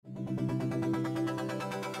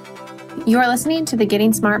You are listening to the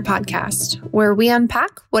Getting Smart podcast, where we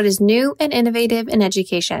unpack what is new and innovative in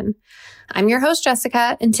education. I'm your host,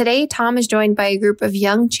 Jessica, and today Tom is joined by a group of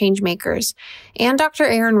young changemakers and Dr.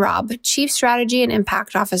 Aaron Robb, Chief Strategy and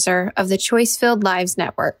Impact Officer of the Choice-Filled Lives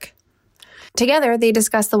Network. Together, they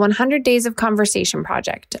discuss the 100 Days of Conversation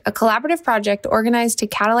Project, a collaborative project organized to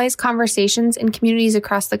catalyze conversations in communities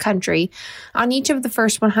across the country on each of the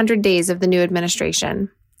first 100 days of the new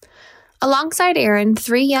administration. Alongside Aaron,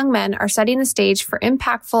 3 young men are setting the stage for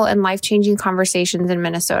impactful and life-changing conversations in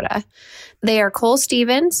Minnesota. They are Cole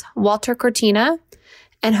Stevens, Walter Cortina,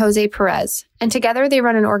 and Jose Perez, and together they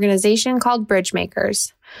run an organization called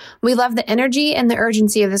Bridgemakers. We love the energy and the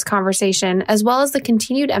urgency of this conversation, as well as the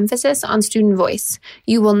continued emphasis on student voice.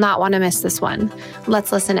 You will not want to miss this one.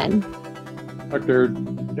 Let's listen in. Dr.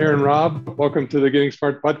 Aaron Robb, welcome to the Getting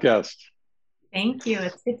Smart podcast. Thank you.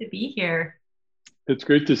 It's good to be here. It's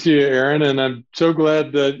great to see you, Aaron, and I'm so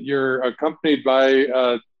glad that you're accompanied by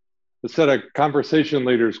a set of conversation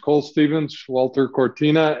leaders, Cole Stevens, Walter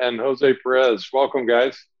Cortina, and Jose Perez. Welcome,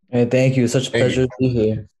 guys. Hey, thank you. Such a pleasure to be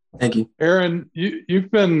here. Thank you. Aaron,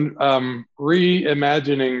 you've been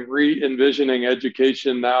re-envisioning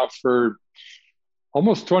education now for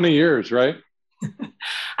almost 20 years, right?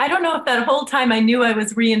 I don't know if that whole time I knew I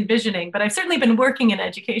was re-envisioning, but I've certainly been working in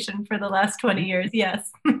education for the last 20 years, yes.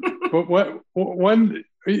 But when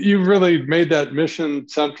you really made that mission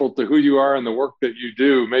central to who you are and the work that you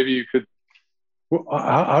do, maybe you could,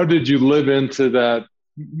 how did you live into that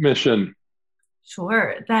mission?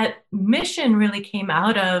 Sure. That mission really came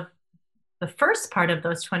out of the first part of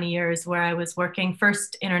those 20 years where I was working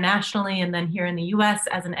first internationally and then here in the US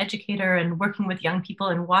as an educator and working with young people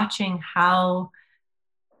and watching how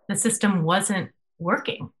the system wasn't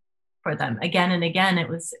working for them. Again and again, it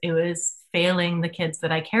was failing the kids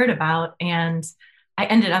that I cared about. And I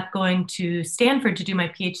ended up going to Stanford to do my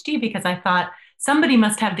PhD because I thought somebody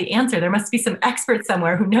must have the answer. There must be some experts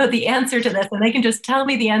somewhere who know the answer to this and they can just tell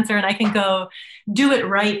me the answer and I can go do it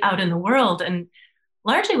right out in the world. And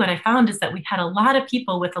largely what I found is that we had a lot of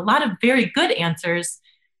people with a lot of very good answers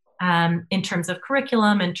in terms of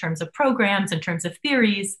curriculum, in terms of programs, in terms of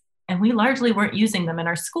theories, and we largely weren't using them in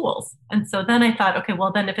our schools. And so then I thought, okay,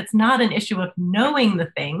 well then if it's not an issue of knowing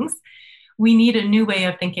the things, we need a new way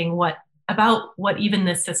of thinking about what even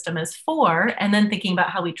this system is for, and then thinking about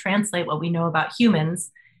how we translate what we know about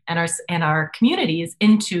humans and our communities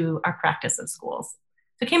into our practice of schools.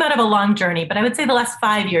 So it came out of a long journey, but I would say the last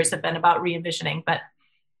 5 years have been about re-envisioning. But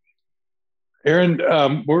Aaron,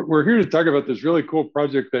 we're here to talk about this really cool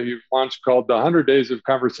project that you've launched called the 100 Days of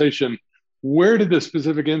Conversation. Where did the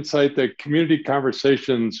specific insight that community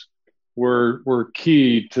conversations were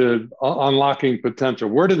key to unlocking potential?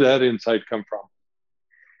 Where did that insight come from?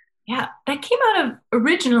 Yeah, that came out of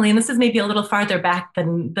originally, and this is maybe a little farther back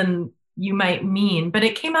than you might mean, but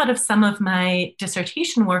it came out of some of my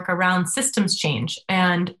dissertation work around systems change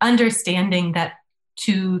and understanding that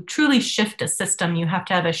to truly shift a system, you have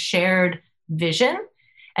to have a shared vision,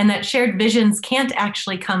 and that shared visions can't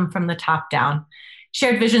actually come from the top down.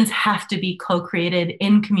 Shared visions have to be co-created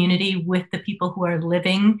in community with the people who are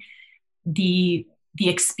living the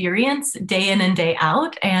experience day in and day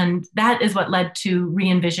out. And that is what led to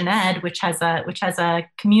Re-Envision Ed, which has a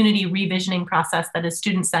community revisioning process that is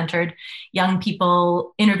student-centered. Young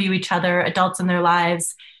people interview each other, adults in their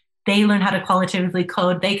lives. They learn how to qualitatively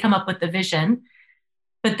code. They come up with the vision.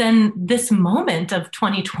 But then this moment of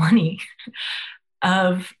 2020,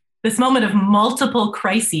 of this moment of multiple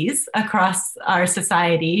crises across our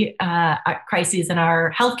society, crises in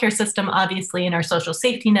our healthcare system, obviously, in our social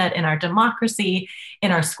safety net, in our democracy,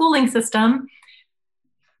 in our schooling system,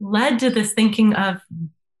 led to this thinking of,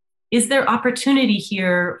 is there opportunity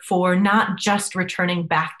here for not just returning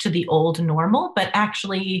back to the old normal, but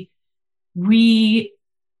actually recreating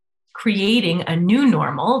a new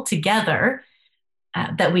normal together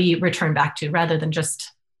that we return back to, rather than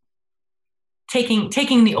just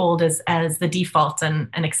taking the old as the default and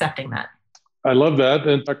accepting that. I love that.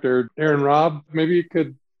 And Dr. Aaron Robb, maybe you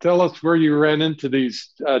could tell us where you ran into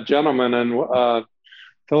these gentlemen and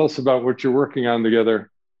tell us about what you're working on together.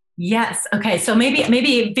 Yes. Okay. So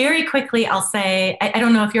maybe very quickly, I'll say, I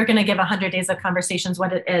don't know if you're going to give 100 Days of Conversations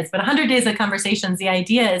what it is, but 100 Days of Conversations, the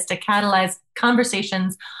idea is to catalyze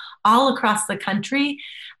conversations all across the country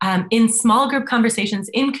in small group conversations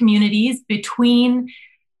in communities between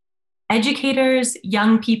educators,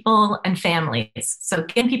 young people, and families. So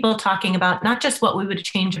getting people talking about not just what we would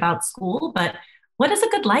change about school, but what is a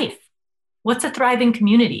good life? What's a thriving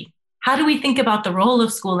community? How do we think about the role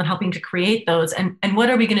of school in helping to create those? And what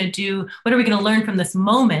are we going to do? What are we going to learn from this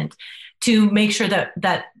moment to make sure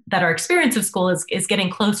that that our experience of school is getting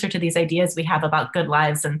closer to these ideas we have about good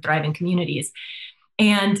lives and thriving communities.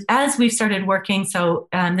 And as we've started working, so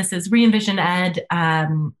this is Re-Envision Ed,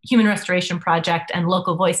 Human Restoration Project, and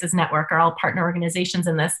Local Voices Network are all partner organizations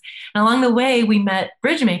in this. And along the way, we met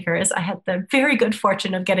Bridgemakers. I had the very good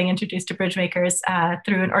fortune of getting introduced to Bridgemakers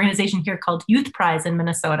through an organization here called Youth Prize in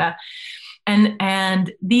Minnesota.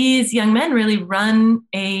 And these young men really run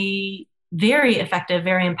a very effective,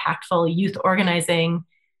 very impactful youth organizing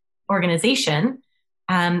organization.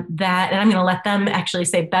 And I'm going to let them actually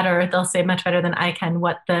say better. They'll say much better than I can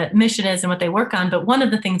what the mission is and what they work on. But one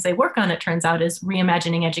of the things they work on, it turns out, is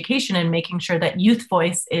reimagining education and making sure that youth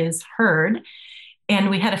voice is heard. And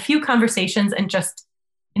we had a few conversations, and just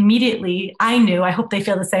immediately I hope they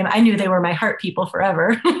feel the same. I knew they were my heart people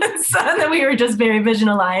forever. So that we were just very vision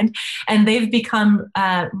aligned. And they've become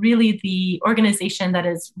really the organization that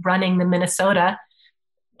is running the Minnesota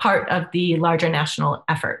part of the larger national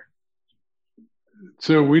effort.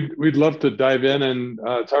 So we'd love to dive in and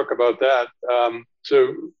talk about that.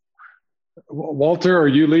 So Walter, are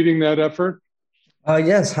you leading that effort?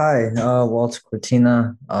 Yes. Hi, Walter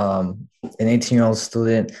Cortina, an 18-year-old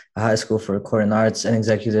student at high school for recording arts and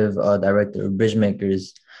executive director of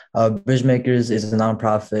Bridgemakers. Bridgemakers is a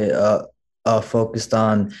nonprofit focused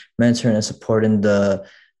on mentoring and supporting the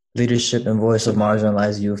leadership and voice of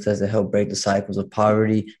marginalized youth as they help break the cycles of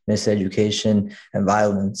poverty, miseducation, and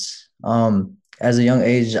violence. As a young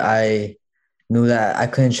age, I knew that I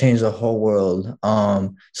couldn't change the whole world.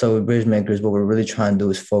 So with Bridgemakers, what we're really trying to do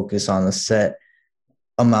is focus on a set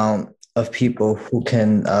amount of people who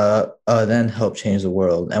can then help change the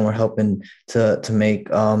world. And we're helping to make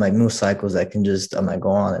like new cycles that can just go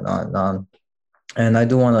on and on and on. And I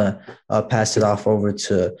do want to pass it off over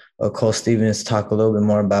to Cole Stevens to talk a little bit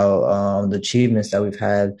more about the achievements that we've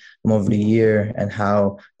had over the year and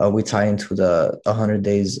how we tie into the 100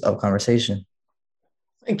 days of conversation.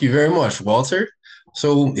 Thank you very much, Walter.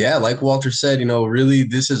 So yeah, like Walter said, really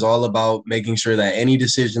this is all about making sure that any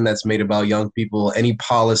decision that's made about young people, any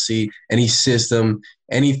policy, any system,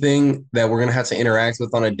 anything that we're going to have to interact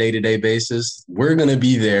with on a day-to-day basis, we're going to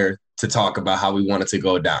be there to talk about how we want it to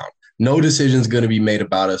go down. No decision is going to be made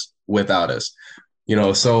about us without us.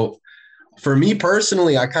 So for me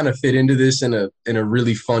personally, I kind of fit into this in a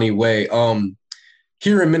really funny way.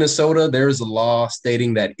 Here in Minnesota, there is a law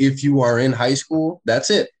stating that if you are in high school, that's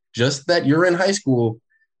it. Just that you're in high school,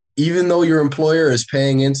 even though your employer is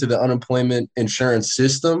paying into the unemployment insurance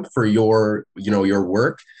system for your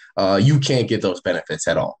work, you can't get those benefits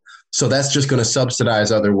at all. So that's just going to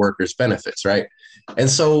subsidize other workers' benefits, right? And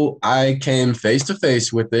so I came face to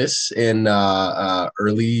face with this in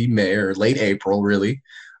early May or late April, really.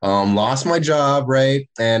 Lost my job, right?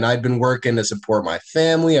 And I'd been working to support my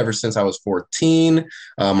family ever since I was 14.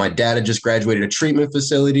 My dad had just graduated a treatment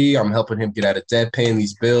facility. I'm helping him get out of debt, paying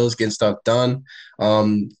these bills, getting stuff done.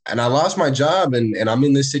 And I lost my job, and I'm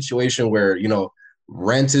in this situation where,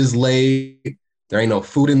 rent is late. There ain't no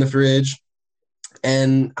food in the fridge.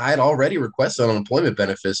 And I had already requested unemployment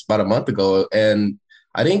benefits about a month ago, and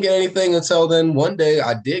I didn't get anything until then. One day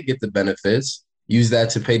I did get the benefits, used that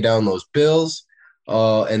to pay down those bills.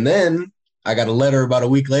 And then I got a letter about a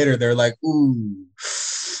week later. They're like, ooh,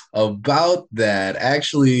 about that.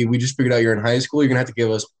 Actually, we just figured out you're in high school. You're going to have to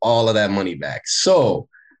give us all of that money back. So,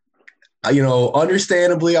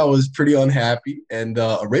 understandably, I was pretty unhappy. And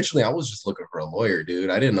originally, I was just looking for a lawyer,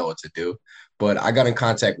 dude. I didn't know what to do. But I got in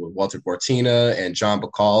contact with Walter Cortina and John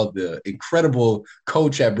Bacall, the incredible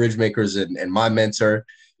coach at Bridgemakers and my mentor.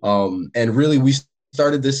 And really, we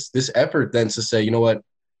started this effort then to say, you know what?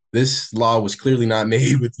 This law was clearly not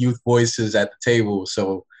made with youth voices at the table,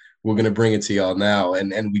 so we're going to bring it to y'all now.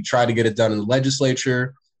 And we tried to get it done in the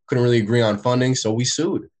legislature, couldn't really agree on funding, so we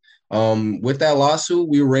sued. With that lawsuit,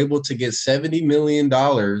 we were able to get $70 million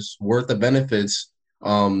worth of benefits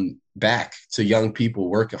back to young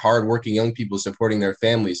people, hardworking young people supporting their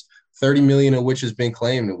families, 30 million of which has been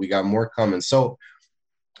claimed, and we got more coming. So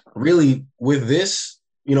really, with this,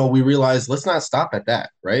 we realized let's not stop at that,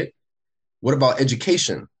 right? What about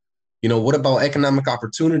education? What about economic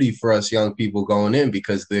opportunity for us young people going in?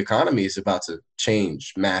 Because the economy is about to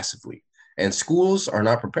change massively, and schools are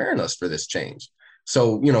not preparing us for this change.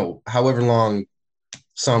 So, however long,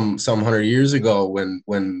 some 100 years ago,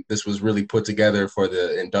 when this was really put together for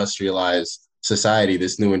the industrialized society,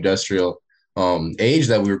 this new industrial age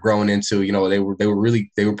that we were growing into,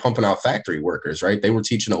 they were pumping out factory workers, right? They were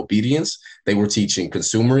teaching obedience, they were teaching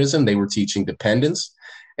consumerism, they were teaching dependence.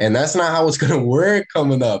 And that's not how it's going to work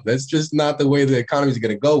coming up. That's just not the way the economy is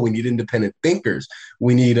going to go. We need independent thinkers.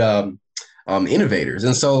 We need innovators.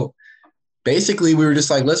 And so basically we were just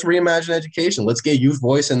like, let's reimagine education. Let's get youth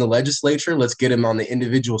voice in the legislature. Let's get them on the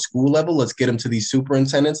individual school level. Let's get them to these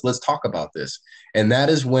superintendents. Let's talk about this. And that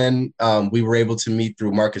is when we were able to meet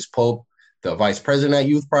through Marcus Pope, the vice president at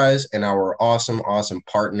Youth Prize, and our awesome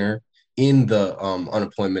partner in the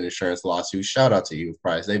unemployment insurance lawsuit. Shout out to Youth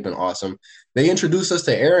Prize. They've been awesome. They introduced us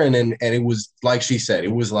to Erin, and it was like she said,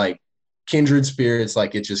 it was like kindred spirits,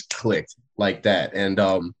 like it just clicked like that. And,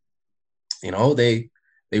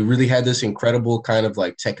 they really had this incredible kind of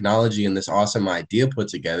like technology and this awesome idea put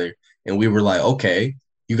together. And we were like, okay,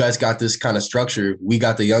 you guys got this kind of structure. We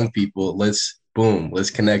got the young people. Let's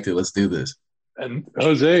connect it. Let's do this. And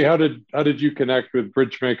Jose, how did you connect with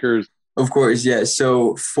Bridgemakers? Of course, yeah.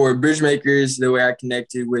 So for Bridgemakers, the way I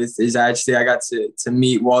connected with is actually I got to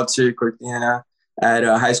meet Walter Cortina at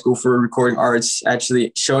High School for Recording Arts,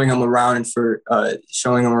 actually showing him around and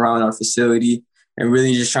showing him around our facility, and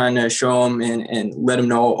really just trying to show him and let him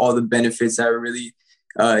know all the benefits that are really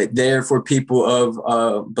there for people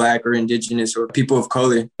of Black or Indigenous or people of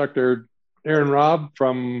color. Dr. Erin Robb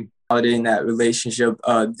from in that relationship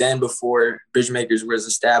then before Bridgemakers was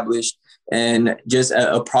established, and just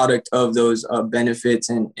a product of those benefits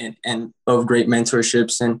and of great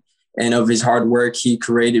mentorships and of his hard work, he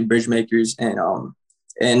created Bridgemakers.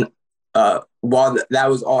 And while that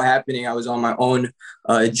was all happening, I was on my own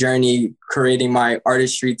journey, creating my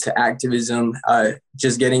artistry to activism,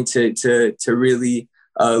 just getting to really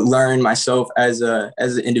learn myself as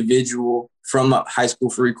an individual from High School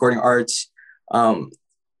for Recording Arts.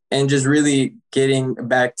 And just really getting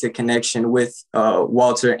back to connection with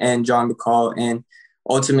Walter and John McCall. And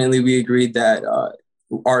ultimately we agreed that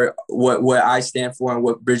what I stand for and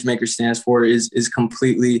what Bridgemaker stands for is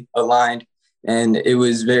completely aligned. And it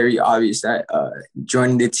was very obvious that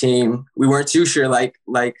joining the team, we weren't too sure,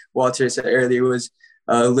 like Walter said earlier, it was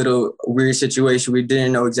a little weird situation. We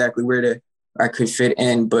didn't know exactly where I could fit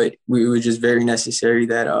in, but we were just very necessary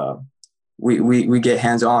that we get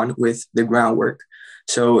hands-on with the groundwork.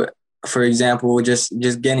 So, for example, just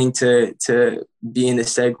getting to be in the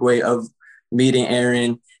segue of meeting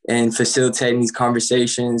Erin and facilitating these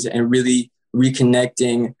conversations and really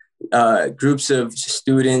reconnecting groups of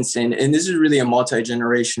students. And this is really a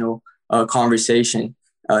multi-generational conversation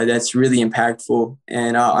that's really impactful.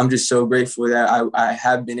 And I'm just so grateful that I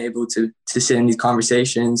have been able to sit in these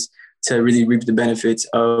conversations to really reap the benefits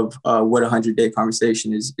of what 100-day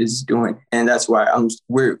conversation is doing. And that's why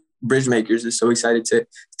Bridgemakers is so excited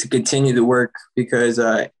to continue the work, because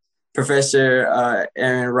Professor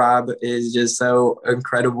Erin Robb is just so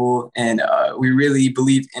incredible, and we really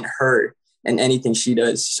believe in her and anything she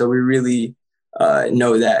does. So we really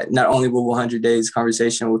know that not only will 100 Days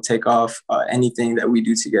conversation will take off, anything that we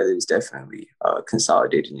do together is definitely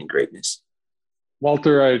consolidated in greatness.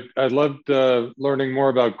 Walter, I loved learning more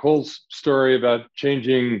about Cole's story about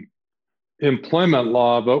changing employment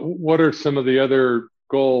law, but what are some of the other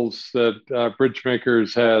goals that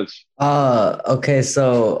Bridgemakers has? Okay,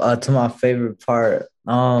 so to my favorite part,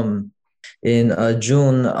 in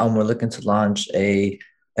June, we're looking to launch a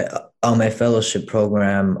fellowship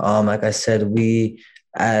program. Like I said, we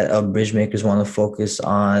at Bridgemakers want to focus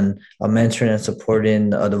on mentoring and supporting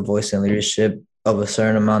the voice and leadership of a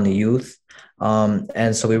certain amount of youth,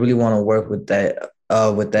 and so we really want to work with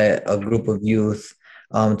a group of youth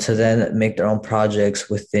to then make their own projects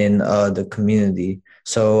within the community.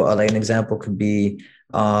 So like an example could be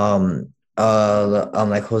like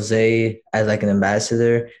Jose as like an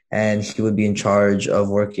ambassador, and he would be in charge of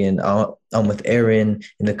working with Erin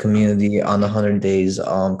in the community on the 100 Days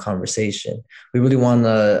conversation. We really want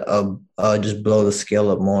to just blow the scale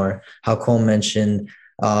up more. How Cole mentioned,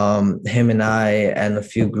 him and I and a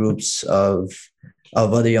few groups of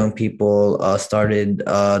other young people started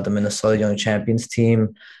the Minnesota Young Champions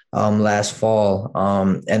team last fall,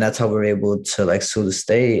 and that's how we're able to like sue the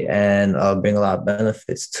state and bring a lot of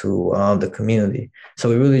benefits to the community. So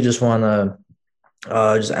we really just want to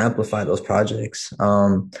just amplify those projects,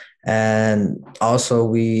 and also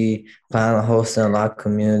we plan on hosting a lot of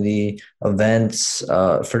community events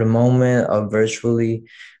for the moment virtually.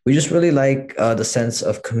 We just really like the sense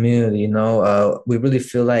of community, we really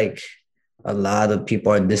feel like a lot of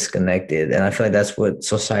people are disconnected, and I feel like that's what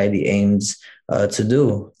society aims to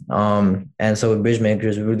do. And so with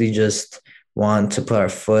Bridgemakers, we really just want to put our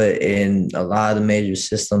foot in a lot of the major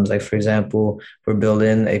systems. Like, for example, we're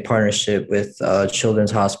building a partnership with Children's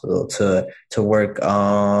Hospital to work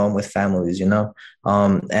with families, and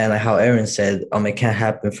like how Erin said, it can't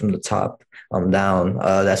happen from the top down.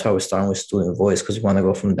 That's why we're starting with student voice, because we want to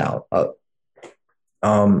go from down up.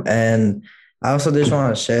 And I also just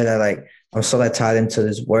want to share that, like, I'm so tied into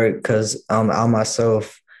this work because I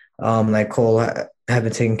myself Like Cole, I have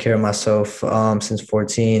been taking care of myself since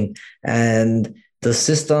 14, and the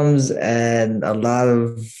systems and a lot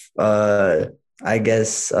of I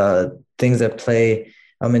guess things that play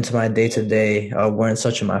into my day to day weren't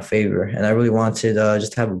such in my favor, and I really wanted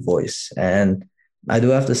just to have a voice. And I do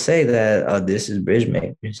have to say that this is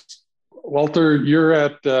Bridgemakers. Walter, you're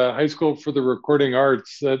at high school for the recording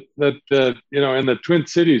arts. In the Twin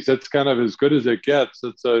Cities, that's kind of as good as it gets.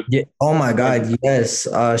 It's a Yeah. Oh my God. Yes.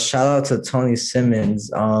 Shout out to Tony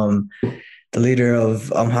Simmons, the leader of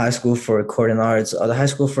High School for Recording Arts. The High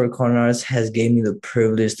School for Recording Arts has gave me the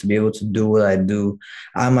privilege to be able to do what I do.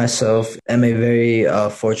 I myself am a very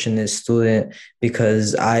fortunate student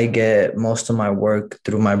because I get most of my work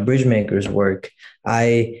through my Bridgemakers work.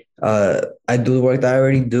 I do the work that I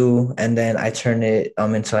already do, and then I turn it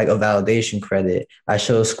into like a validation credit. I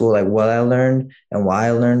show the school like what I learned and why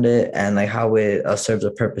I learned it, and like how it serves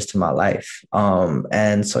a purpose to my life.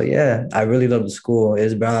 And so yeah, I really love the school.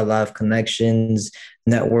 It's brought a lot of connections,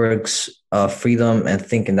 networks, freedom, and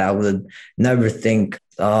thinking that I would never think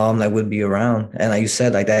that would be around. And like you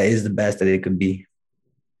said, like that is the best that it could be.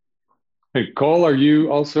 Hey, Cole, are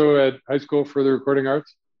you also at high school for the recording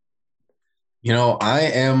arts? I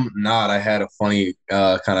am not. I had a funny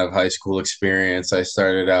kind of high school experience. I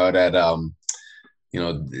started out at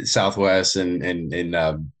Southwest and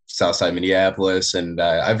in Southside Minneapolis, and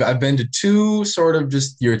I've been to two sort of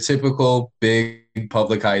just your typical big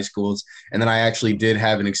public high schools, and then I actually did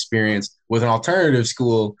have an experience with an alternative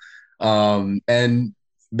school, and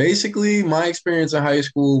basically my experience in high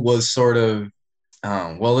school was sort of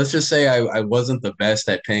let's just say I wasn't the best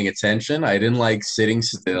at paying attention. I didn't like sitting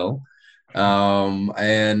still. I've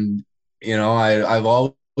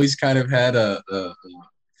always kind of had I've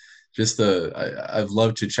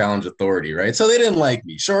loved to challenge authority, right? So they didn't like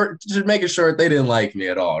me. To make it short, they didn't like me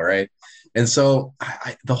at all, right? And so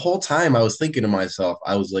the whole time I was thinking to myself,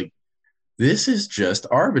 I was like, this is just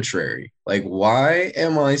arbitrary. Like, why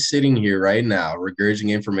am I sitting here right now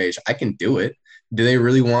regurgitating information? I can do it. Do they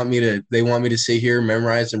really want me to sit here,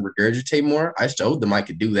 memorize, and regurgitate more? I showed them I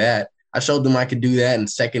could do that. I showed them I could do that in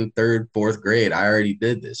second, third, fourth grade. I already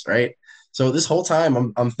did this, right? So this whole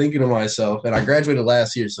time I'm thinking to myself, and I graduated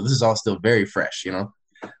last year, so this is all still very fresh, The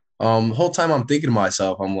whole time I'm thinking to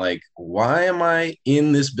myself, I'm like, why am I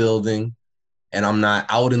in this building and I'm not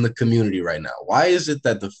out in the community right now? Why is it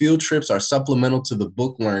that the field trips are supplemental to the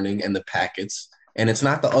book learning and the packets, and it's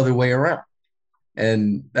not the other way around?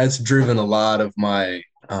 And that's driven a lot of my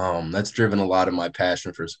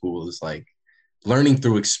passion for school, is like learning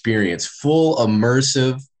through experience, full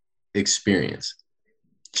immersive experience.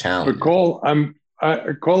 Challenge. But Cole,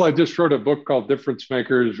 I just wrote a book called Difference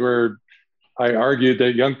Makers, where I argued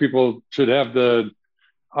that young people should have the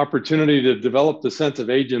opportunity to develop the sense of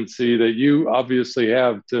agency that you obviously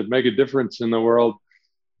have to make a difference in the world.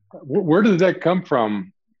 Where did that come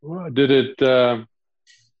from? Did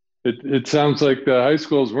it sounds like the high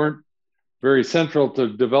schools weren't very central to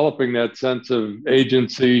developing that sense of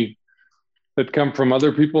agency that come from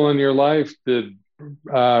other people in your life? Did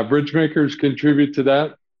Bridgemakers contribute to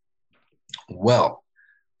that? Well,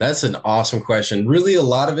 that's an awesome question. Really, a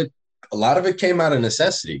lot of it came out of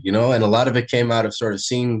necessity, and a lot of it came out of sort of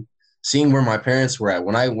seeing where my parents were at.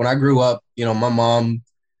 When I grew up, my mom,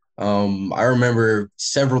 I remember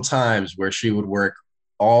several times where she would work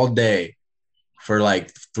all day for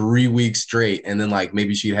like 3 weeks straight, and then like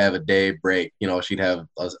maybe she'd have a day break. She'd have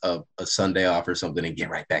a Sunday off or something and get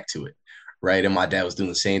right back to it. Right. And my dad was doing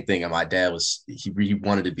the same thing. And my dad he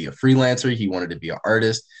wanted to be a freelancer. He wanted to be an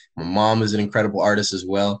artist. My mom is an incredible artist as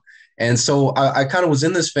well. And so I kind of was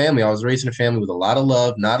in this family. I was raised in a family with a lot of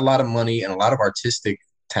love, not a lot of money, and a lot of artistic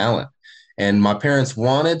talent. And my parents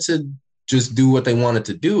wanted to just do what they wanted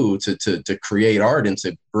to do to create art and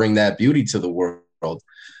to bring that beauty to the world.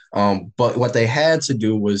 But what they had to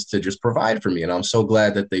do was to just provide for me. And I'm so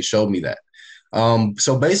glad that they showed me that.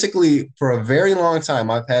 So basically, for a very long time,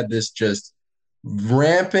 I've had this just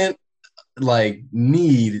rampant like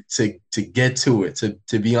need to get to it,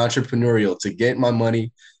 to be entrepreneurial, to get my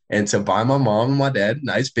money and to buy my mom and my dad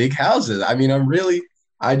nice big houses. I mean,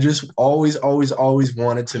 I just always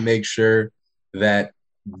wanted to make sure that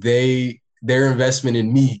their investment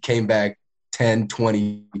in me came back 10,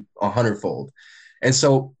 20, 100-fold. And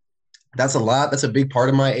so that's a lot. That's a big part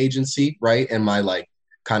of my agency, right? And my like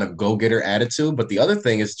kind of go-getter attitude. But the other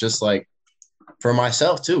thing is just like for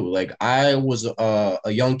myself too. Like I was a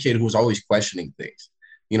young kid who was always questioning things.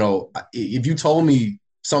 If you told me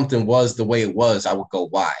something was the way it was, I would go,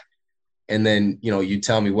 why? And then, you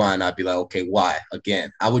tell me why, and I'd be like, okay, why?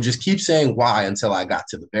 Again, I would just keep saying why until I got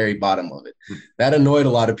to the very bottom of it. That annoyed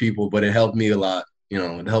a lot of people, but it helped me a lot,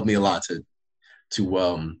 it helped me a lot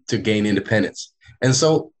to gain independence. And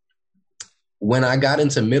so when I got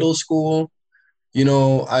into middle school,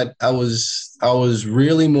 I was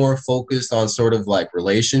really more focused on sort of like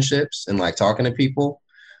relationships and like talking to people.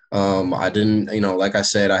 I didn't, like I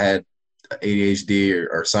said, I had ADHD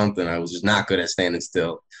or something. I was just not good at standing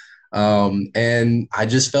still. And I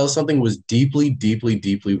just felt something was deeply, deeply,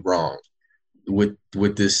 deeply wrong with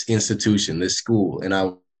this institution, this school. And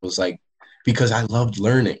I was like, because I loved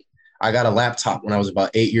learning. I got a laptop when I was about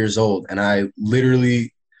 8 years old, and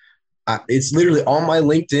it's literally on my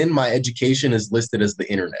LinkedIn. My education is listed as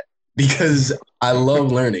the internet because I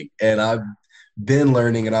love learning, and I've been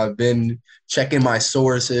learning, and I've been checking my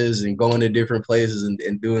sources and going to different places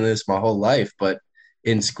and doing this my whole life. But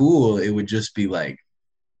in school, it would just be like,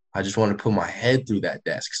 I just wanted to put my head through that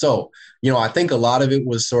desk. So, I think a lot of it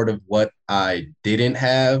was sort of what I didn't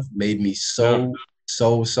have made me so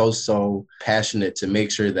passionate to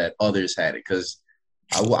make sure that others had it, because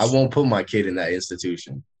I won't put my kid in that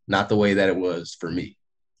institution, not the way that it was for me.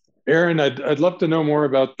 Aaron, I'd love to know more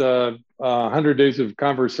about the 100 Days of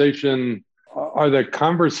Conversation. Are the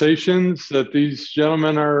conversations that these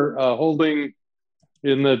gentlemen are holding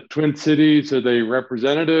in the Twin Cities, are they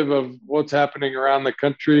representative of what's happening around the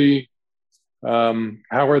country? How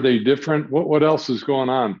are they different? What else is going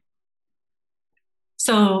on?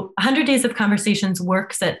 So 100 Days of Conversations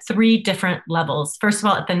works at 3 different levels. First of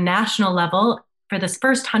all, at the national level, for this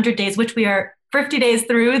first 100 days, which we are 50 days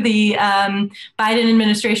through the Biden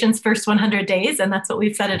administration's first 100 days, and that's what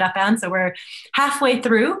we've set it up on. So we're halfway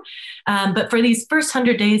through. But for these first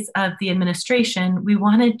 100 days of the administration, we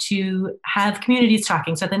wanted to have communities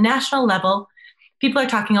talking. So at the national level, people are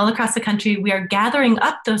talking all across the country. We are gathering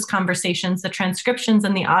up those conversations, the transcriptions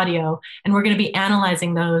and the audio, and we're going to be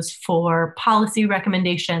analyzing those for policy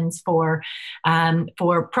recommendations, for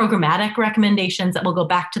programmatic recommendations that will go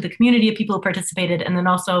back to the community of people who participated, and then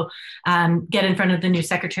also get in front of the new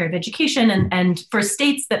Secretary of Education. And for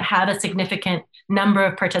states that have a significant number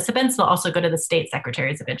of participants, they'll also go to the state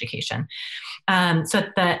secretaries of education. So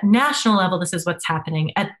at the national level, this is what's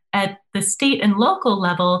happening. At the state and local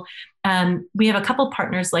level, we have a couple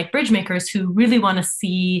partners like Bridgemakers who really want to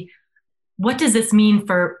see, what does this mean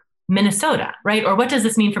for Minnesota, right? Or what does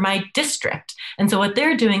this mean for my district? And so what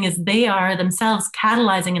they're doing is they are themselves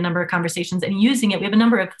catalyzing a number of conversations and using it. We have a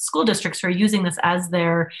number of school districts who are using this as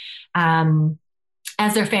their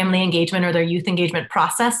family engagement or their youth engagement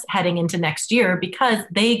process heading into next year, because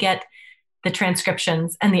they get the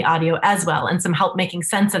transcriptions and the audio as well, and some help making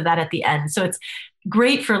sense of that at the end. So it's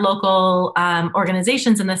great for local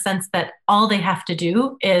organizations in the sense that all they have to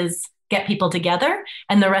do is get people together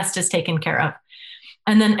and the rest is taken care of.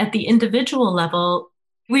 And then at the individual level,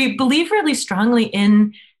 we believe really strongly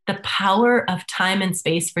in the power of time and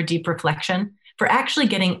space for deep reflection, for actually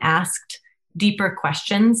getting asked deeper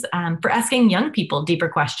questions, for asking young people deeper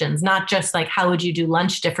questions, not just like, how would you do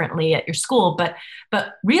lunch differently at your school, but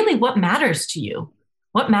really what matters to you,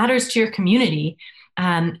 what matters to your community,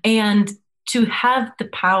 and to have the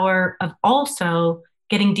power of also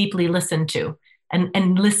getting deeply listened to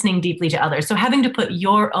and listening deeply to others. So having to put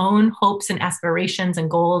your own hopes and aspirations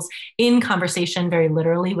and goals in conversation very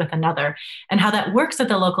literally with another. And how that works at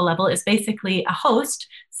the local level is basically a host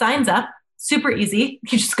signs up. Super easy.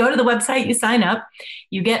 You just go to the website, you sign up,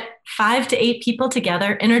 you get 5 to 8 people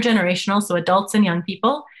together, intergenerational, so adults and young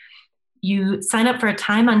people. You sign up for a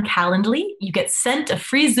time on Calendly. You get sent a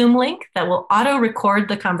free Zoom link that will auto record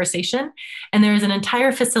the conversation. And there's an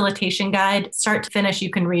entire facilitation guide, start to finish,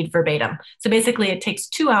 you can read verbatim. So basically it takes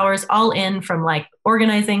 2 hours all in, from like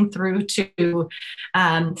organizing through to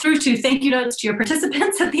thank you notes to your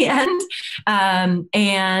participants at the end.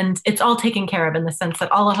 And it's all taken care of in the sense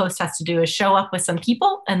that all a host has to do is show up with some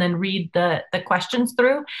people and then read the questions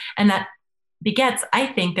through. And that begets, I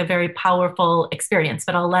think, a very powerful experience.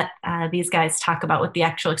 But I'll let these guys talk about what the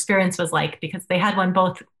actual experience was like, because they had one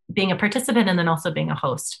both being a participant and then also being a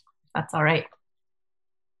host. That's all right.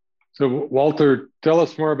 So Walter, tell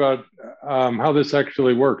us more about how this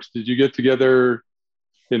actually works. Did you get together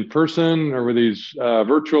in person, or were these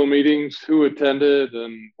virtual meetings? Who attended,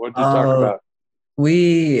 and what did you talk about?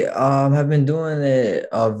 We have been doing it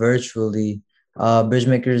virtually.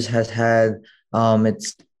 Bridgemakers has had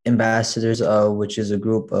its ambassadors, which is a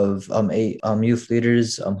group of 8 youth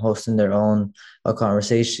leaders hosting their own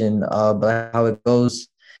conversation. But how it goes,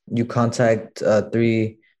 you contact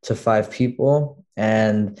 3 to 5 people,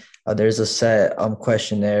 and there's a set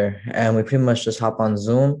questionnaire, and we pretty much just hop on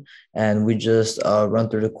Zoom and we just run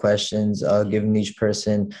through the questions, giving each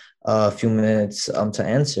person a few minutes to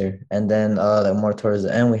answer. And then more towards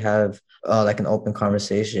the end, we have like an open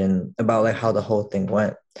conversation about like how the whole thing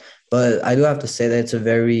went. But I do have to say that it's a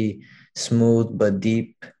very smooth but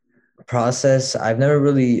deep process. I've never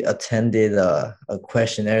really attended a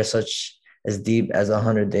questionnaire such as deep as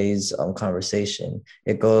 100 days conversation.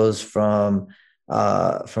 It goes from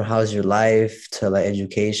how's your life to like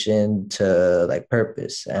education to like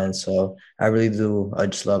purpose. And so I really do, I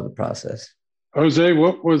just love the process. Jose,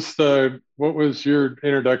 what was your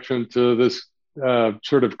introduction to this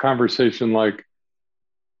sort of conversation like?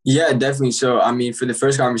 Yeah, definitely. So, I mean, for the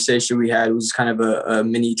first conversation we had, it was kind of a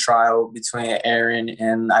mini trial between Aaron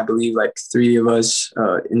and I believe like three of us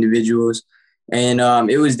individuals. And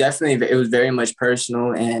it was very much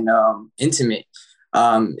personal and intimate.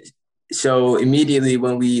 So immediately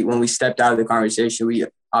when we stepped out of the conversation, we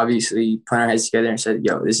obviously put our heads together and said,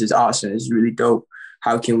 yo, this is awesome. This is really dope.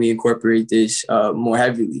 How can we incorporate this more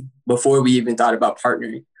heavily before we even thought about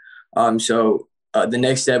partnering? So the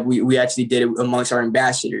next step, we actually did it amongst our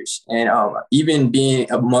ambassadors. And even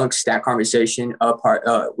being amongst that conversation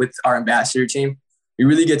with our ambassador team, we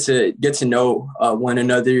really get to know one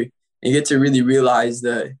another and get to really realize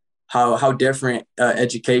how different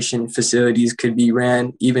education facilities could be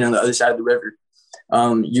ran, even on the other side of the river.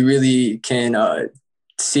 You really can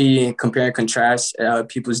see and compare and contrast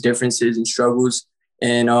people's differences and struggles,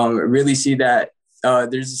 and really see that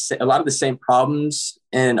there's a lot of the same problems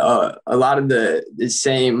and a lot of the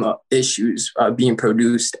same issues being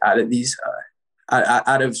produced out of these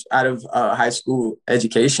out of high school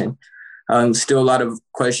education. Still a lot of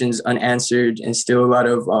questions unanswered and still a lot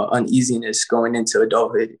of uneasiness going into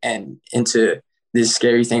adulthood and into this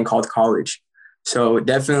scary thing called college. So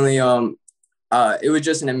definitely it was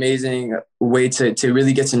just an amazing way to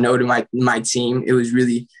really get to know my team. It was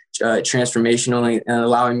really transformational and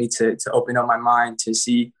allowing me to open up my mind to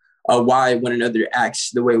see why one another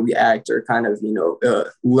acts the way we act, or kind of,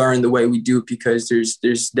 learn the way we do, because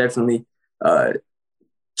there's definitely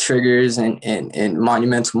triggers and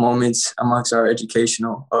monumental moments amongst our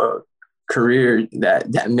educational career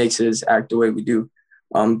that makes us act the way we do.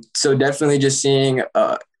 So definitely just seeing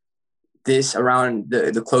this around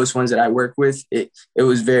the close ones that I work with, it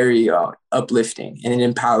was very uplifting, and it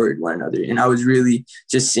empowered one another. And I was really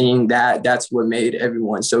just seeing that's what made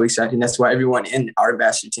everyone so excited. And that's why everyone in our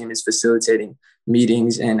ambassador team is facilitating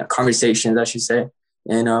meetings and conversations, I should say.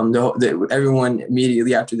 And everyone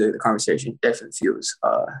immediately after the conversation definitely feels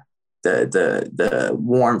the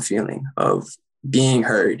warm feeling of being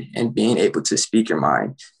heard and being able to speak your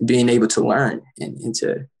mind, being able to learn and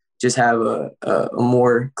to just have a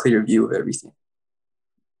more clear view of everything.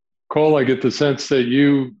 Cole, I get the sense that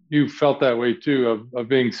you felt that way too, of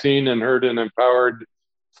being seen and heard and empowered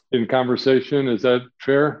in conversation. Is that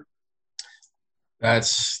fair?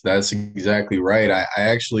 That's exactly right.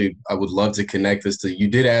 I would love to connect this to, you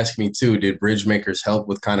did ask me too, did Bridgemakers help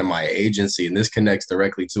with kind of my agency? And this connects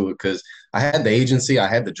directly to it, because I had the agency, I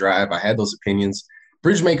had the drive, I had those opinions.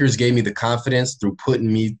 Bridgemakers gave me the confidence through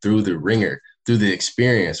putting me through the ringer, through the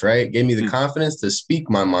experience, right? Gave me the confidence to speak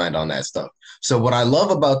my mind on that stuff. So what I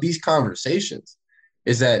love about these conversations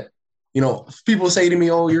is that, people say to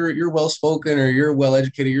me, oh, you're well-spoken, or you're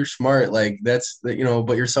well-educated, you're smart. Like that's, but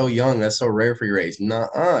you're so young. That's so rare for your age. No,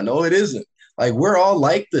 it isn't. Like, we're all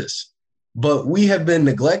like this, but we have been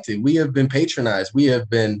neglected. We have been patronized. We have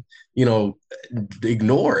been,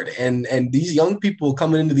 ignored. And these young people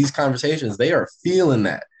coming into these conversations, they are feeling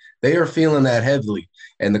that. They are feeling that heavily.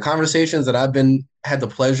 And the conversations that I've had the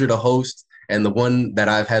pleasure to host, and the one that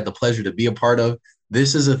I've had the pleasure to be a part of,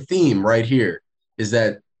 this is a theme right here, is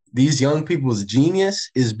that these young people's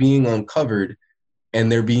genius is being uncovered,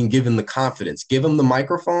 and they're being given the confidence. Give them the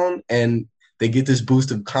microphone and they get this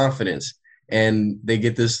boost of confidence, and they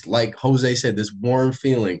get this, like Jose said, this warm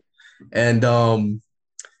feeling. And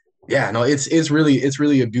it's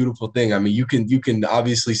really a beautiful thing. I mean, you can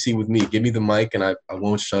obviously see with me, give me the mic and I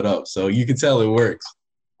won't shut up. So you can tell it works.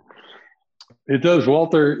 It does,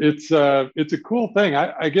 Walter. It's a cool thing.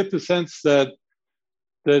 I get the sense that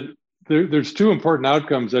there's two important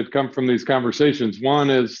outcomes that come from these conversations. One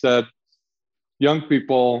is that young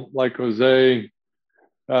people like Jose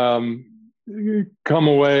come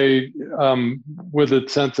away with a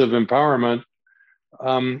sense of empowerment.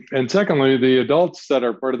 And secondly, the adults that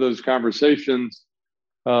are part of those conversations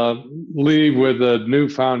leave with a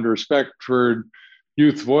newfound respect for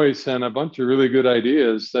youth voice and a bunch of really good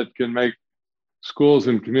ideas that can make schools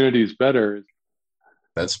and communities better.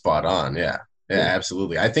 That's spot on. Yeah,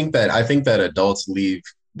 absolutely. I think that adults leave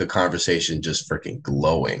the conversation just freaking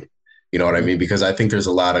glowing. You know what I mean? Because I think there's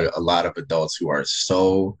a lot of adults who are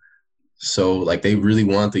so So like they really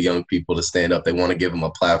want the young people to stand up. They want to give them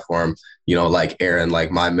a platform, like Aaron,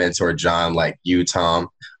 like my mentor, John, like you, Tom.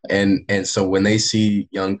 And so when they see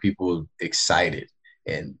young people excited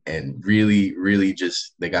and really, really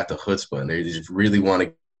just they got the chutzpah and they just really want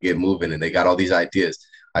to get moving and they got all these ideas,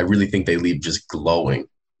 I really think they leave just glowing.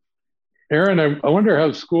 Aaron, I wonder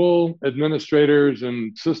how school administrators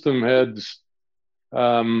and system heads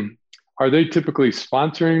are they typically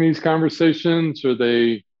sponsoring these conversations, or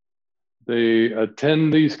they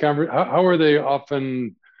attend these conversations? How are they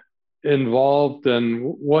often involved,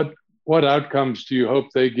 and what outcomes do you hope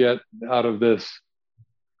they get out of this?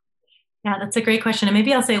 Yeah, that's a great question. And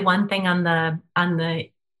maybe I'll say one thing on the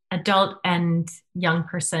adult and young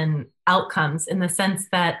person outcomes, in the sense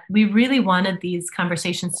that we really wanted these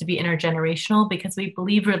conversations to be intergenerational, because we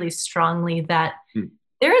believe really strongly that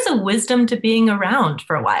there is a wisdom to being around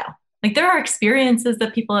for a while. Like there are experiences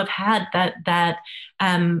that people have had that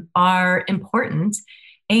are important,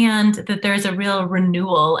 and that there's a real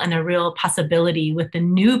renewal and a real possibility with the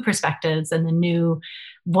new perspectives and the new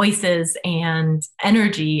voices and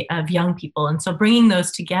energy of young people. And so bringing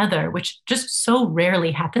those together, which just so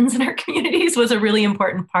rarely happens in our communities, was a really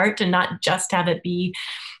important part, to not just have it be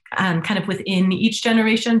kind of within each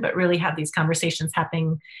generation, but really have these conversations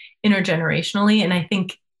happening intergenerationally. And I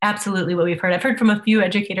think absolutely what we've heard. I've heard from a few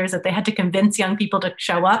educators that they had to convince young people to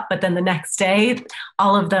show up, but then the next day,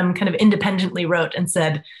 all of them kind of independently wrote and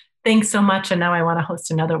said, thanks so much, and now I want to host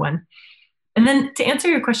another one. And then to answer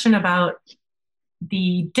your question about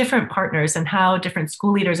the different partners and how different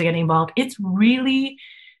school leaders are getting involved, it's really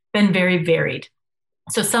been very varied.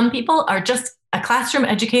 So some people are just a classroom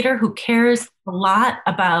educator who cares a lot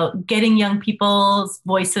about getting young people's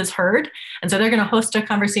voices heard. And so they're going to host a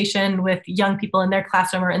conversation with young people in their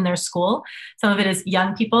classroom or in their school. Some of it is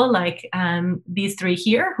young people like these three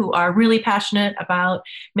here, who are really passionate about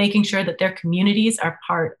making sure that their communities are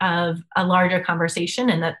part of a larger conversation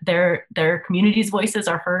and that their communities' voices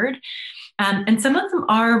are heard. And some of them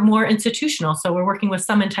are more institutional. So we're working with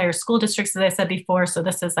some entire school districts, as I said before. So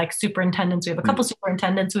this is like superintendents. We have a couple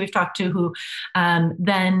superintendents who we've talked to who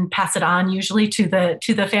then pass it on usually to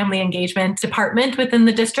the family engagement department within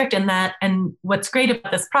the district. And what's great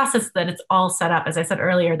about this process is that it's all set up, as I said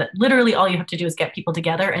earlier, that literally all you have to do is get people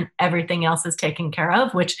together and everything else is taken care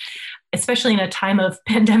of, which, especially in a time of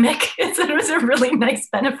pandemic, it was a really nice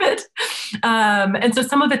benefit. And so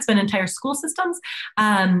some of it's been entire school systems.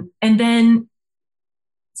 And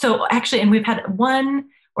we've had one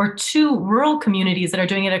or two rural communities that are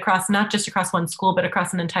doing it across, not just across one school, but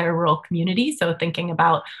across an entire rural community. So thinking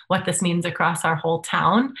about what this means across our whole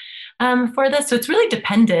town for this. So it's really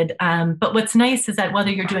depended. But what's nice is that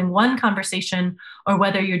whether you're doing one conversation or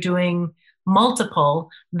whether you're doing multiple,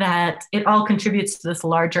 that it all contributes to this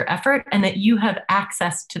larger effort, and that you have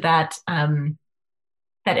access to that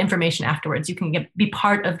information afterwards. You can be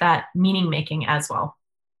part of that meaning making as well.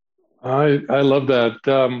 I love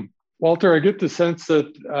that. Walter, I get the sense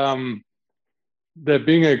that that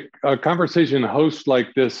being a conversation host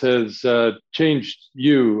like this has changed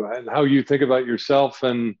you and how you think about yourself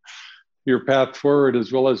and your path forward,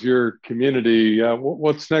 as well as your community.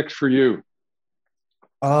 What's next for you?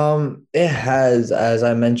 It has, as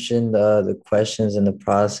I mentioned, the questions in the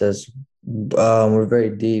process were very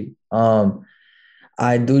deep.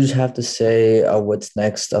 I do just have to say what's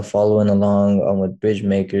next, following along with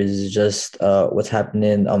Bridgemakers, is just what's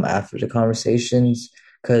happening after the conversations,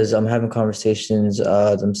 because having conversations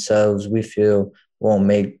themselves, we feel won't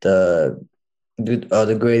make the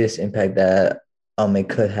greatest impact that it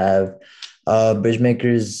could have.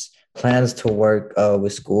 Bridgemakers plans to work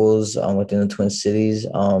with schools within the Twin Cities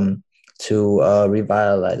to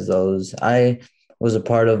revitalize those. I was a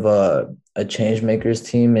part of a Changemakers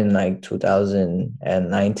team in like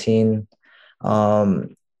 2019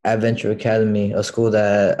 at Venture Academy, a school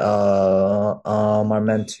that our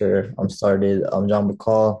mentor started, John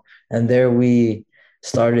Bacall. And there we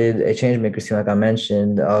started a Changemakers team, like I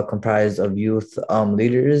mentioned, comprised of youth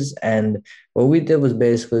leaders. And what we did was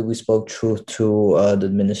basically we spoke truth to the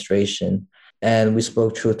administration, and we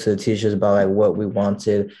spoke truth to the teachers about like what we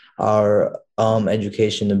wanted our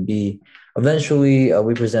education to be. Eventually,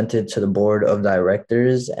 we presented to the board of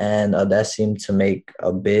directors, and that seemed to make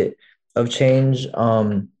a bit of change.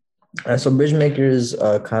 And so Bridgemakers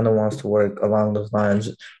kind of wants to work along those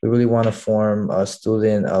lines. We really want to form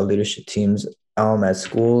student leadership teams at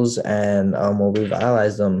schools, and we'll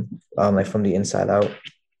revitalize them like from the inside out.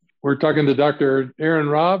 We're talking to Dr. Aaron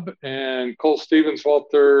Robb and Cole Stevens,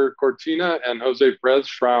 Walter Cortina, and Jose Perez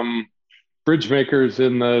from Bridgemakers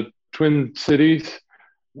in the Twin Cities.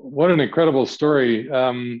 What an incredible story.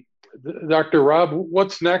 Dr. Rob,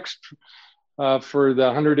 what's next for the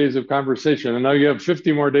 100 days of conversation? I know you have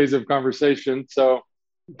 50 more days of conversation. So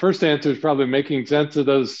first answer is probably making sense of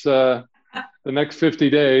those, the next 50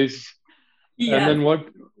 days. Yeah. And then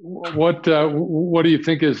what do you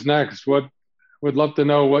think is next? Would love to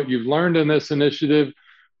know what you've learned in this initiative,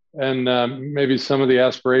 and maybe some of the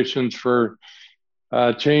aspirations for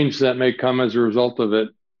change that may come as a result of it.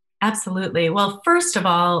 Absolutely. Well, first of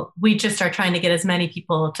all, we just are trying to get as many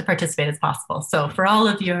people to participate as possible. So for all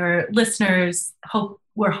of your listeners,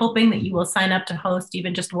 we're hoping that you will sign up to host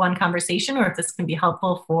even just one conversation, or if this can be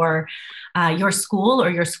helpful for your school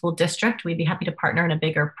or your school district, we'd be happy to partner in a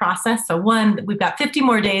bigger process. So we've got 50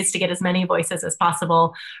 more days to get as many voices as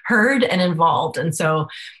possible heard and involved. And so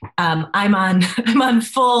I'm on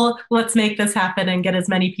full, let's make this happen and get as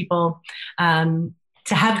many people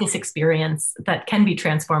to have this experience that can be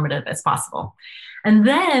transformative as possible. And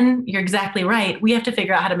then you're exactly right. We have to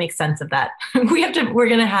figure out how to make sense of that. We're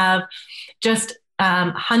going to have just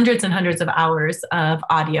hundreds and hundreds of hours of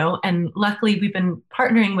audio. And luckily we've been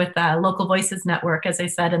partnering with Local Voices Network, as I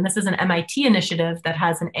said, and this is an MIT initiative that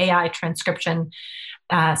has an AI transcription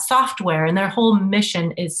software. And their whole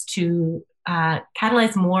mission is to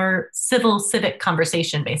catalyze more civic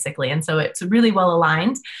conversation, basically. And so it's really well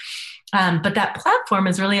aligned. But that platform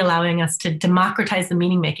is really allowing us to democratize the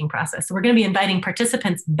meaning-making process. So we're going to be inviting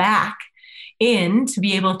participants back in to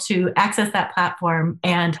be able to access that platform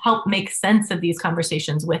and help make sense of these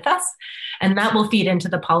conversations with us. And that will feed into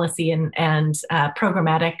the policy and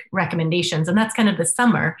programmatic recommendations. And that's kind of the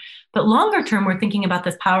summer. But longer term, we're thinking about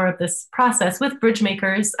this power of this process with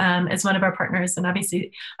Bridgemakers as one of our partners, and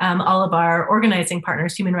obviously all of our organizing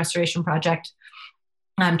partners, Human Restoration Project,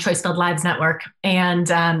 Choice Build Lives Network, and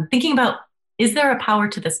thinking about, is there a power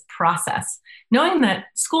to this process? Knowing that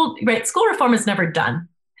school reform is never done.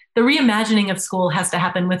 The reimagining of school has to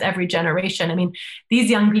happen with every generation. I mean, these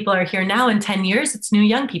young people are here now. In 10 years, it's new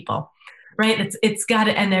young people, right? It's got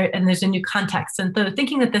it, and there's a new context. And so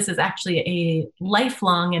thinking that this is actually a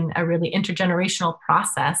lifelong and a really intergenerational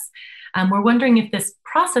process, we're wondering if this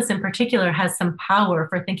process in particular has some power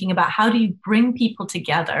for thinking about how do you bring people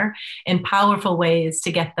together in powerful ways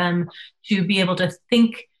to get them to be able to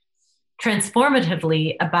think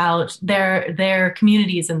transformatively about their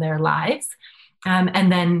communities and their lives,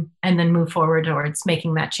 and then move forward towards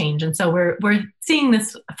making that change. And so we're seeing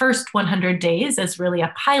this first 100 days as really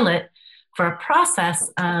a pilot for a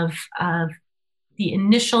process of the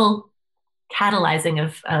initial catalyzing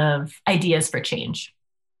of ideas for change.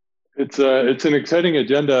 It's an exciting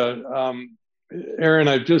agenda. Aaron,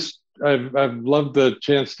 I've loved the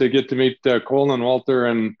chance to get to meet Cole and Walter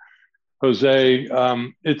and Jose.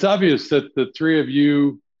 It's obvious that the three of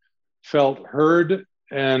you felt heard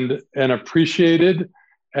and appreciated.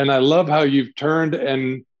 And I love how you've turned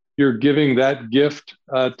and you're giving that gift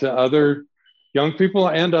to other young people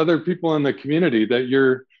and other people in the community, that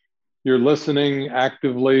you're listening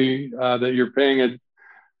actively, that you're paying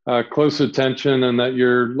close attention, and that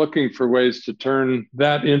you're looking for ways to turn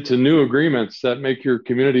that into new agreements that make your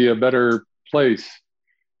community a better place.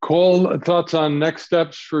 Cole, thoughts on next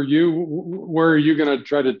steps for you? Where are you going to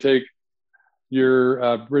try to take your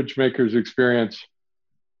Bridgemakers experience?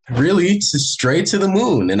 Really, straight to the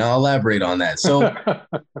moon, and I'll elaborate on that. So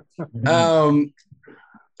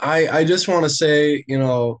I just want to say,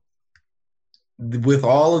 with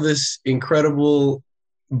all of this incredible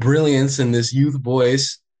brilliance and this youth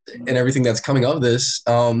voice and everything that's coming of this,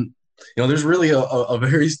 there's really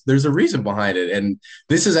there's a reason behind it. And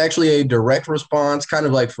this is actually a direct response, kind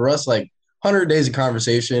of like for us, like 100 Days of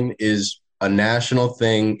Conversation is a national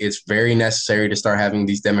thing. It's very necessary to start having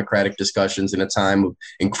these democratic discussions in a time of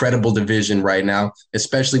incredible division right now,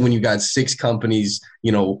 especially when you got 6 companies,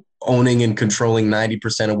 owning and controlling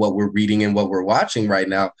 90% of what we're reading and what we're watching right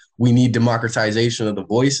now. We need democratization of the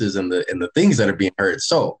voices and the things that are being heard.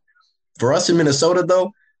 So for us in Minnesota,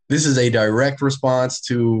 though, this is a direct response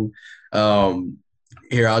to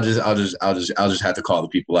here. I'll just have to call the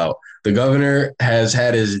people out. The governor has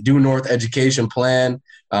had his Due North education plan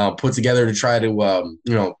put together to try to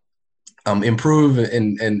improve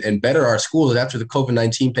and better our schools after the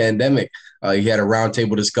COVID-19 pandemic. He had a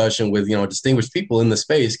roundtable discussion with distinguished people in the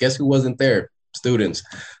space. Guess who wasn't there? Students.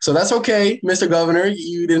 So that's okay, Mr. Governor.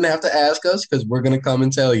 You didn't have to ask us, because we're going to come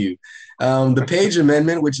and tell you. The Page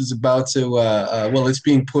Amendment, which is about to, it's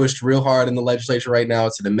being pushed real hard in the legislature right now.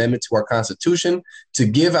 It's an amendment to our Constitution to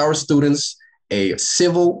give our students a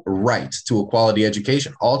civil right to a quality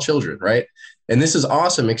education, all children, right? And this is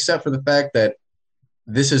awesome, except for the fact that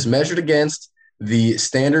this is measured against the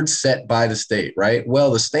standards set by the state, right?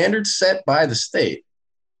 Well, the standards set by the state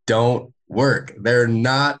don't work. They're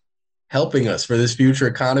not helping us for this future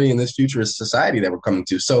economy and this future society that we're coming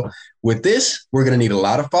to. So with this, we're going to need a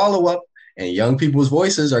lot of follow-up, and young people's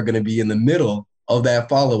voices are going to be in the middle of that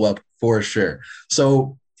follow-up for sure.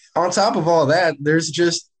 So on top of all that, there's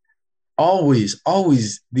just always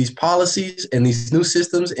these policies and these new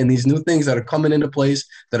systems and these new things that are coming into place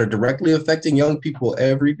that are directly affecting young people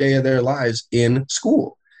every day of their lives in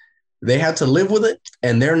school. They have to live with it,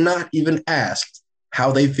 and they're not even asked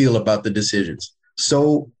how they feel about the decisions.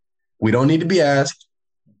 So we don't need to be asked.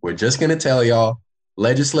 We're just going to tell y'all,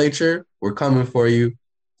 legislature, we're coming for you.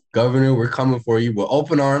 Governor, we're coming for you with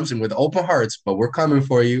open arms and with open hearts, but we're coming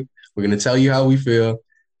for you. We're going to tell you how we feel,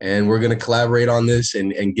 and we're going to collaborate on this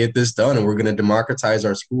and get this done, and we're going to democratize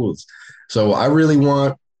our schools. So I really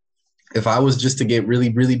want, if I was just to get really,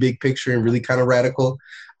 really big picture and really kind of radical,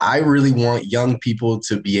 I really want young people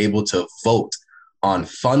to be able to vote on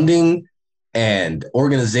funding and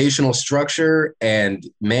organizational structure and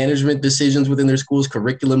management decisions within their schools,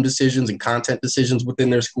 curriculum decisions and content decisions within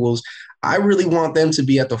their schools. I really want them to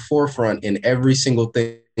be at the forefront in every single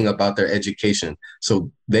thing about their education.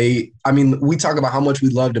 So we talk about how much we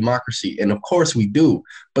love democracy, and of course we do,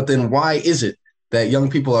 but then why is it that young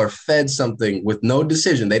people are fed something with no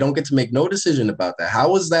decision? They don't get to make no decision about that.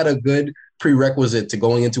 How is that a good prerequisite to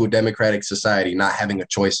going into a democratic society, not having a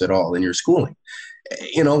choice at all in your schooling?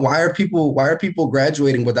 Why are people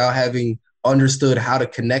graduating without having understood how to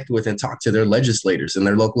connect with and talk to their legislators and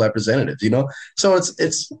their local representatives? So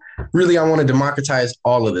it's really, I want to democratize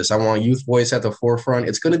all of this. I want youth voice at the forefront.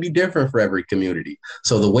 It's going to be different for every community.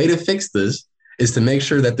 So the way to fix this is to make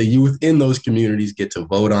sure that the youth in those communities get to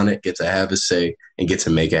vote on it, get to have a say, and get to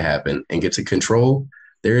make it happen, and get to control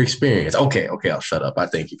their experience. Okay, I'll shut up. I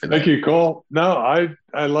thank you for that. Thank you, Cole. No,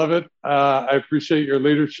 I love it. I appreciate your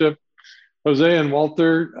leadership. Jose and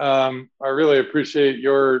Walter, I really appreciate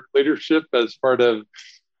your leadership as part of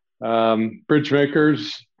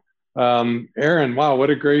Bridgemakers. Aaron, wow, what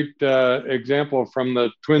a great example from the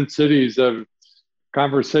Twin Cities of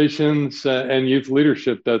conversations and youth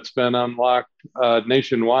leadership that's been unlocked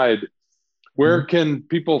nationwide. Where can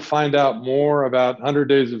people find out more about 100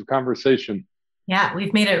 Days of Conversation? Yeah,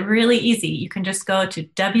 we've made it really easy. You can just go to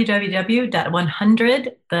www.100,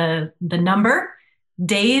 the number,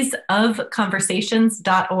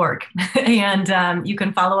 daysofconversations.org. And you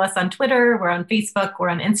can follow us on Twitter. We're on Facebook. We're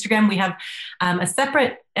on Instagram. We have a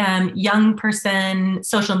separate young person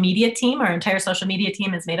social media team. Our entire social media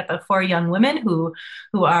team is made up of 4 young women who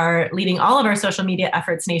are leading all of our social media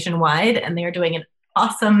efforts nationwide. And they are doing an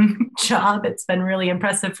awesome job. It's been really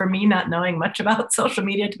impressive for me, not knowing much about social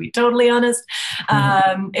media, to be totally honest.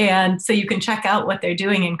 And so you can check out what they're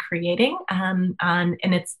doing and creating. And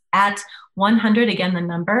it's at 100, again, the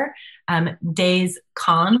number, Days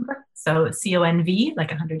Conv, so CONV, like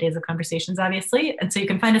 100 Days of Conversations, obviously. And so you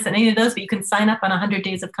can find us at any of those, but you can sign up on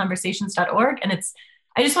 100daysofconversations.org. And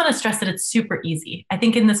I just want to stress that it's super easy. I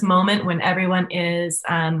think in this moment when everyone is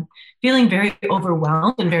feeling very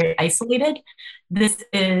overwhelmed and very isolated, this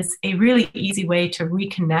is a really easy way to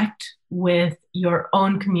reconnect with your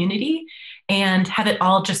own community and have it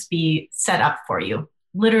all just be set up for you.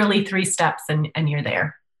 Literally 3 steps and you're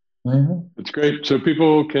there. Mm-hmm. That's great. So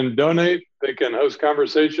people can donate, they can host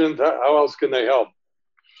conversations. How else can they help?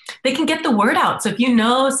 They can get the word out. So if you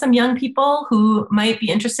know some young people who might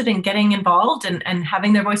be interested in getting involved and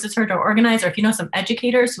having their voices heard or organized, or if you know some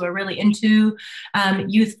educators who are really into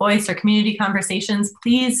youth voice or community conversations,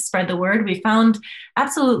 please spread the word. We found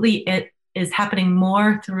absolutely it is happening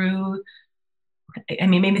more through,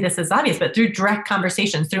 maybe this is obvious, but through direct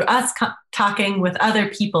conversations, through us talking with other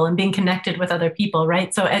people and being connected with other people,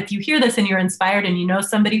 right? So if you hear this and you're inspired and you know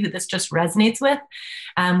somebody who this just resonates with,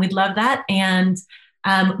 we'd love that. And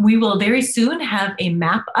we will very soon have a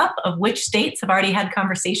map up of which states have already had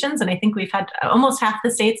conversations. And I think we've had almost half the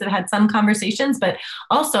states have had some conversations, but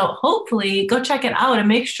also hopefully go check it out and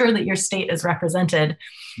make sure that your state is represented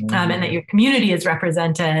and that your community is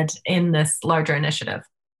represented in this larger initiative.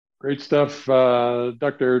 Great stuff.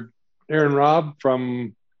 Dr. Aaron Robb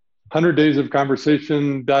from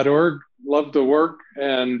 100daysofconversation.org. Love the work.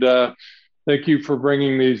 And thank you for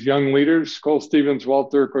bringing these young leaders, Cole Stevens,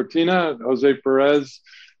 Walter Cortina, Jose Perez.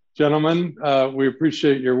 Gentlemen, we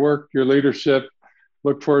appreciate your work, your leadership.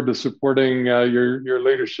 Look forward to supporting your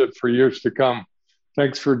leadership for years to come.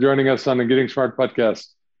 Thanks for joining us on the Getting Smart podcast.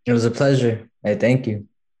 It was a pleasure. Hey, thank you.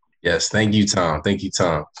 Yes, thank you, Tom. Thank you,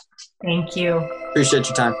 Tom. Thank you. Appreciate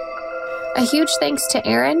your time. A huge thanks to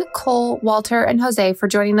Aaron, Cole, Walter, and Jose for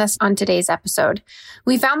joining us on today's episode.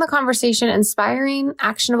 We found the conversation inspiring,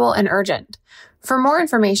 actionable, and urgent. For more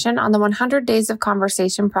information on the 100 Days of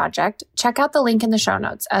Conversation project, check out the link in the show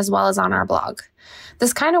notes as well as on our blog.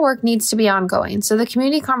 This kind of work needs to be ongoing, so the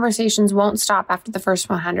community conversations won't stop after the first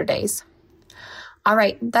 100 days. All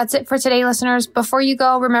right, that's it for today, listeners. Before you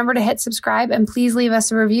go, remember to hit subscribe and please leave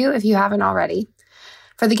us a review if you haven't already.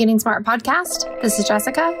 For the Getting Smart podcast, this is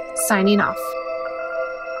Jessica, signing off.